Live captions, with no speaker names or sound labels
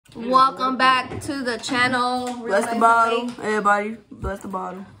Welcome back to the channel. Bless the bottle, everybody. Bless the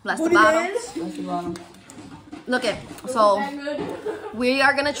bottle. Bless the bottle. Bless the bottle. Look it. So we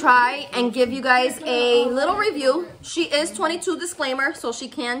are gonna try and give you guys a little review. She is 22, disclaimer, so she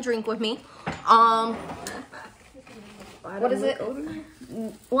can drink with me. What is it?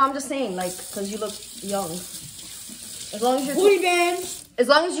 Well, I'm just saying, like, cause you look young. As long as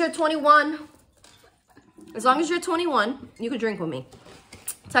you're 21, you can drink with me.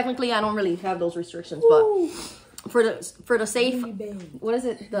 Technically, I don't really have those restrictions, but for the safe, what is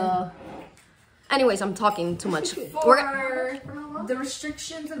it? Anyways, I'm talking too much. The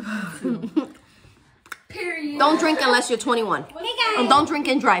restrictions of period. Don't drink unless you're 21. And don't drink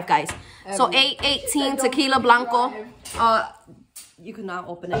and drive, guys. So 818 tequila blanco. You could not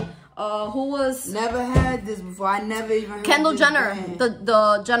open it. Who was? Never had this before. I never even heard Kendall this Jenner. brand.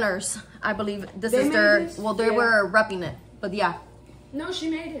 The Jenners, I believe. This is their. Well, they were repping it, but yeah. No, she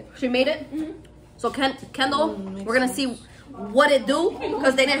made it. She made it. So Kendall, we're gonna see what it do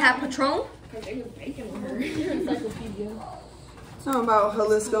because they didn't have Patron. They was baking with her. Encyclopedia. Something about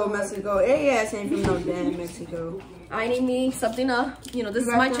Jalisco, Mexico. Hey, ass ain't from no damn Mexico. I need me something to, you know, this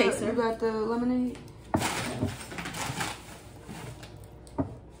is my chaser. You got the lemonade?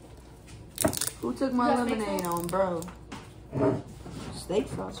 Who took my lemonade on, bro? Steak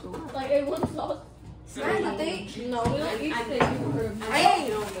sauce or what? Like, it was sauce. No, we don't eat steak.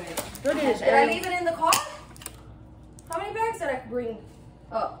 Hey, what is? Did I leave it in the car? How many bags did I bring?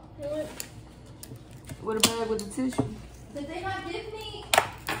 Oh. With a bag with the tissue. Did they not give me?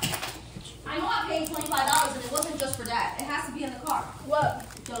 I know I paid $25 and it wasn't just for that. It has to be in the car. What?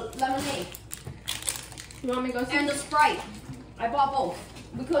 The lemonade You want me to go see? and the Sprite. I bought both.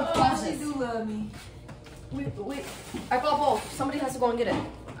 We could pause She this. do love me. I bought both. Somebody has to go and get it.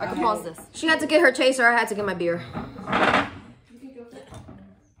 I can pause this. She had to get her chaser. I had to get my beer.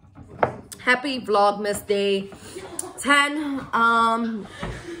 Happy Vlogmas Day 10.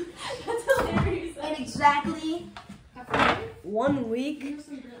 That's hilarious. In exactly 1 week,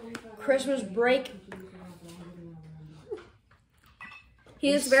 Christmas break. He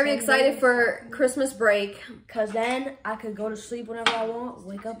is very excited for Christmas break because then I could go to sleep whenever I want,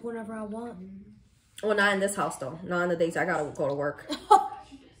 wake up whenever I want. Well, not in this house though. Not on the days I gotta go to work.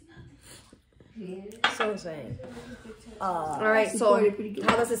 So insane. All right, so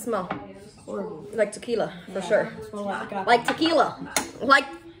how does it smell? Horrible. Like tequila, for sure. Like Like tequila. Like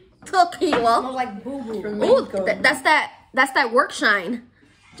tequila. like boo-boo. Ooh, that's that work shine.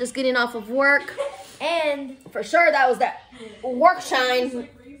 Just getting off of work. And For sure, that was that work shine.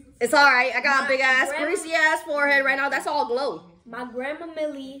 It's all right. I got a big ass, greasy ass forehead right now. That's all glow. my grandma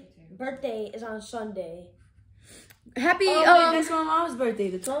Millie's birthday is on Sunday. Happy That's my mom's birthday,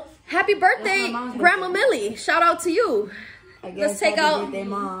 the 12th. happy birthday, my mom's Grandma Millie. Shout out to you. I guess Let's take happy out birthday,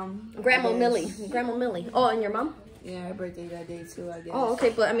 mom. Grandma I guess. Millie. Grandma Millie. Oh, and your mom? Yeah, her birthday that day too, I guess. Oh,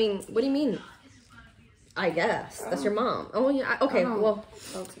 okay. But I mean, what do you mean? I guess that's your mom. Oh yeah. Okay. Well,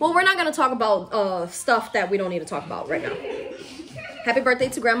 we're not gonna talk about stuff that we don't need to talk about right now. Happy birthday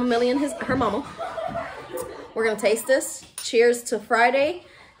to Grandma Millie and her mama. We're gonna taste this. Cheers to Friday.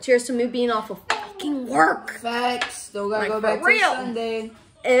 Cheers to me being off of fucking work. Facts. Still gotta Like, go back for real. to Sunday.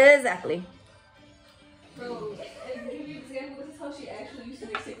 Exactly. Bro, and give you an example, this is how she actually used to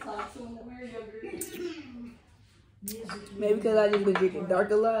make TikToks when we were younger. Maybe because I just been drinking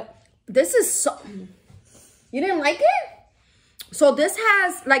dark a lot. This is so. You didn't like it? So this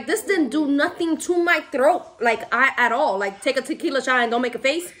has like this didn't do nothing to my throat like at all. Like take a tequila shot and don't make a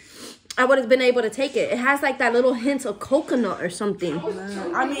face. I would have been able to take it. It has like that little hint of coconut or something.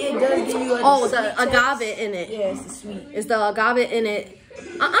 I mean, it does give you like Oh, a the sweet agave taste. in it. Yeah, it's the sweet. It's the agave in it.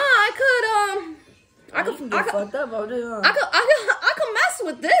 I could Fucked up all day, huh? I could mess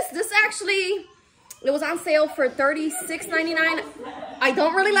with this. This actually, it was on sale for $36.99. I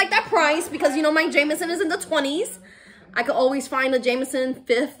don't really like that price because you know my Jameson is in the 20s. I could always find a Jameson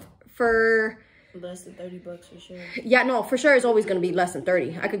 5th for Less than $30 for sure. yeah, no, for sure it's always gonna be less than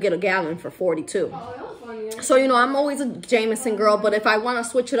 30. I could get a gallon for 42. Oh, that was funny. So you know I'm always a Jameson girl, but if I want to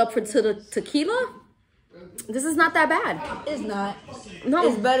switch it up to the tequila, this is not that bad. It's not. No.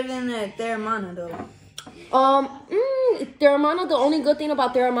 It's better than that Theramana though. Theramana, the only good thing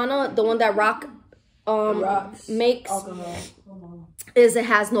about Theramana, the one that Rock Rocks. makes Alcohol. is it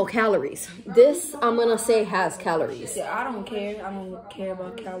has no calories. This I'm gonna say has calories. Yeah, I don't care. I don't care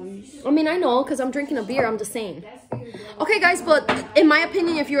about calories. I mean I know because I'm drinking a beer. I'm just saying. Okay, guys, but in my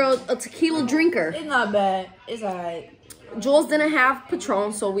opinion, if you're a tequila drinker, It's not bad. It's alright. Jules didn't have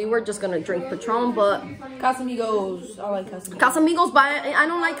Patron, so we were just gonna drink Patron. But Casamigos. I like Casamigos. Casamigos, I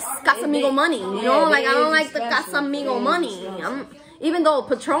don't like Casamigo money. You know, like I don't like the Casamigo money. Even though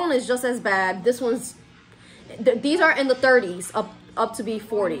Patron is just as bad, this one's, these are in the 30s up to be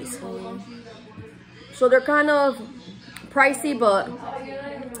 40s. So they're kind of pricey, but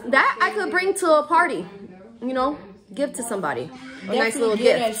that I could bring to a party, you know, give to somebody. A nice little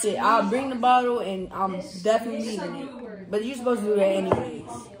gift. That shit. I'll bring the bottle and I'm definitely leaving it. But you're supposed to do that anyways.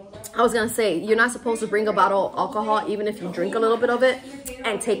 I was gonna say, you're not supposed to bring a bottle of alcohol even if you drink a little bit of it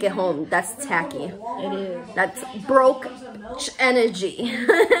and take it home. That's tacky. It is. That's broke energy.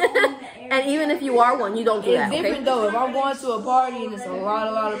 And even if you are one, you don't do that, It's okay? different though. If I'm going to a party and it's a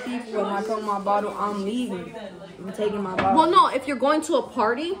lot of people and I come with my bottle, I'm leaving. I'm taking my bottle. Well, no, if you're going to a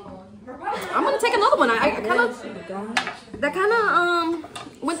party, I'm gonna take another one. I kind of, that kind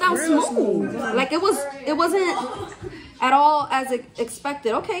of went down smooth. Like it wasn't at all as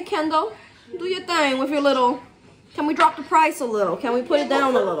expected. Okay, Kendall, do your thing with your little. Can we drop the price a little? Can we put it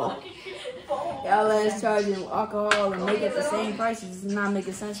down a little? Y'all let us charging alcohol and make it the same prices. It's not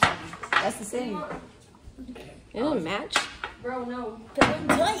making sense to me. That's the same. It didn't match. Bro, no.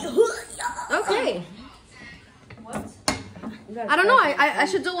 Okay. What? I don't know. I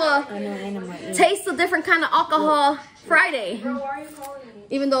should do a taste a different kind of alcohol Friday. Bro, why are you calling me?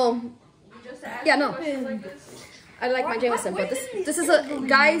 Even though, Just to ask yeah, no. questions like this? I like my Jameson, but this is a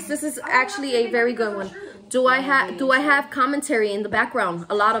guys. This is actually a very good one. Do I have commentary in the background?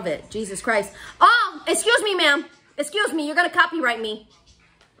 A lot of it. Jesus Christ. Oh, excuse me, ma'am. Excuse me. You're gonna copyright me.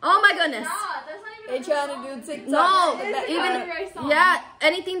 Oh my goodness. Nah, that's not even They trying to do TikTok. No, even yeah,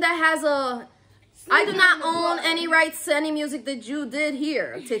 anything that has a. I do not own any rights to any music that you did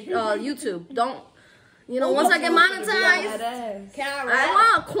here. YouTube. Don't. You know, once I get monetized, I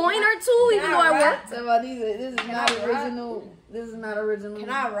want a coin or two, even though I work. This is not original. This is not original. Can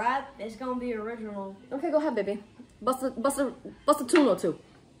I rap? It's gonna be original. Okay, go ahead, baby. Bust a tune or two.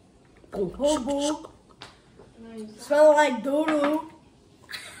 Smell like doo-doo.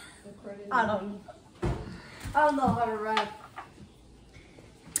 I don't know how to rap.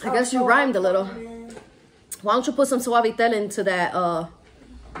 I guess you rhymed a little. Why don't you put some Suavitel into that?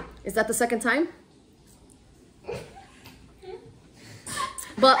 Is that the second time?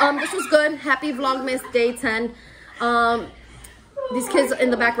 But this was good. Happy Vlogmas Day 10. These kids in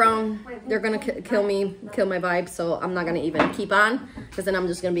the background, they're gonna kill me, kill my vibe. So I'm not gonna even keep on, because then I'm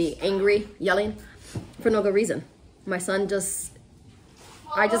just gonna be angry, yelling for no good reason. My son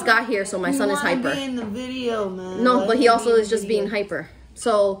I just got here, so my son is hyper. Be in the video, man. No, but he also is just being hyper.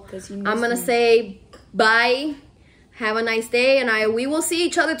 So I'm gonna say bye. Have a nice day, and we will see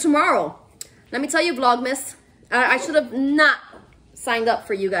each other tomorrow. Let me tell you, Vlogmas, I should have not signed up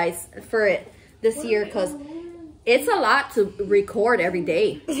for you guys for it this year, because it's a lot to record every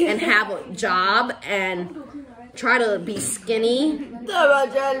day and have a job and try to be skinny. Talk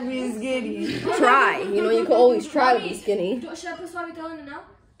about trying to be skinny. Try, you know, you can always try to be skinny. Should I put Suavitel in it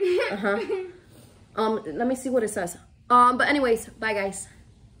now? Let me see what it says. But anyways, bye guys.